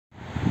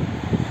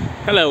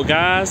Hello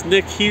guys,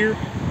 Nick here,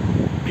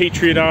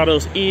 Patriot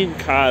Autos in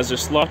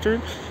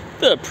Kaiserslautern,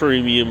 the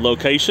premium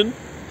location.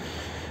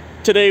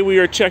 Today we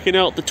are checking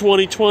out the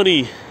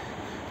 2020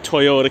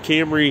 Toyota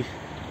Camry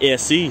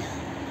SE.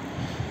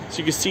 So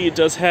you can see it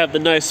does have the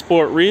nice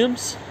sport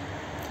rims,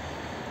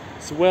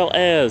 as well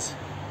as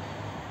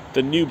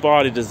the new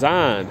body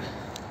design.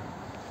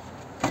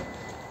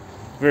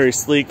 Very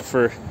sleek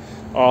for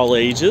all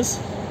ages.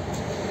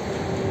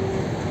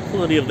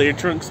 Plenty of their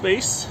trunk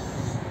space.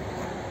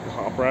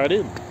 Hop right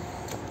in.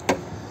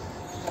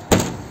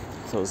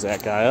 Close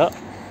that guy up.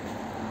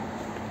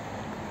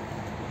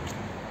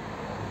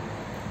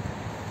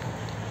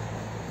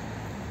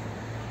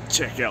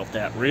 Check out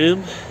that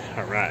rim.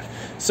 Alright,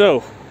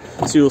 so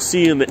you'll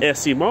see in the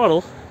SE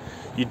model,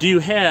 you do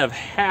have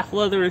half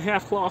leather and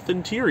half cloth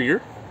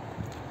interior.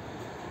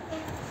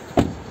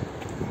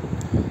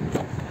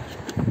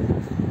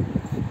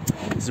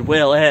 As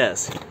well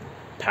as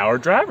power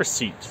driver's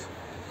seat.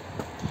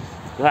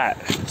 Right,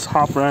 let's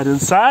hop right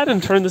inside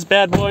and turn this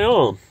bad boy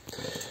on.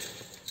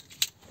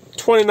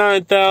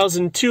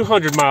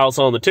 29,200 miles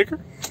on the ticker.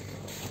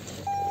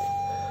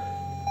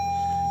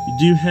 You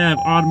do have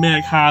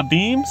automatic high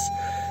beams,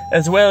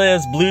 as well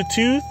as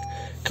Bluetooth,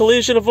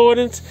 collision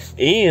avoidance,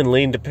 and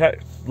lane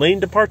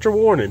departure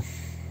warning.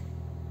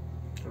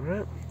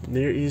 Alright,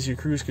 there is your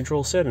cruise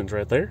control settings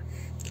right there.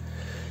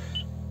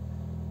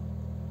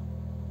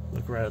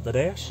 Look right at the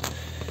dash.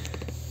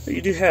 But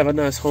you do have a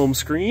nice home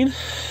screen,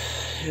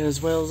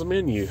 as well as a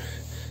menu.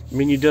 The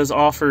menu does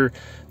offer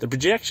the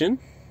projection.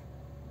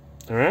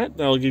 Alright,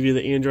 that'll give you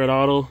the Android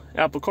Auto,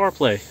 Apple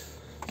CarPlay.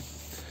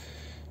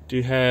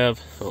 Do have,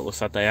 oh, it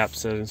looks like the app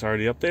settings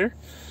already up there.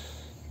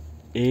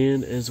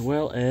 And as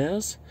well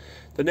as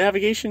the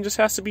navigation just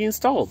has to be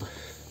installed.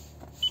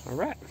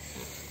 Alright,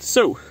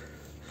 so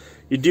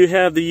you do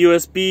have the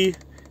USB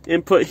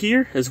input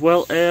here, as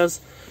well as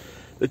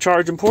the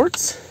charging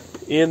ports.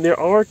 And there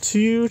are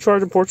two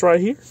charging ports right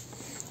here.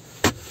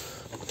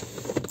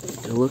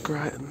 You look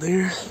right in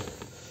there.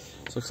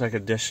 This looks like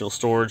an additional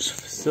storage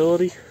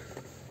facility.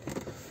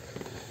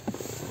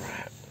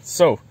 Right.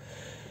 So,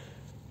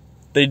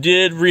 they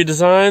did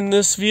redesign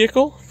this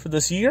vehicle for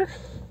this year,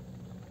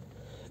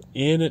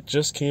 and it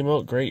just came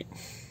out great.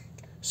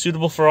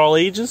 Suitable for all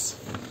ages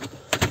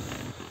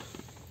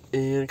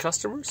and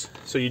customers.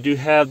 So you do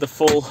have the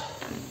full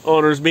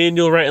owner's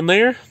manual right in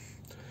there.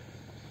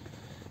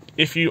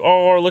 If you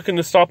are looking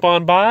to stop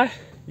on by,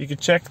 you can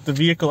check the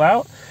vehicle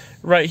out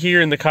right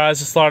here in the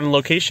Kaiserslautern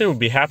location. We'd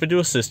be happy to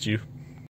assist you.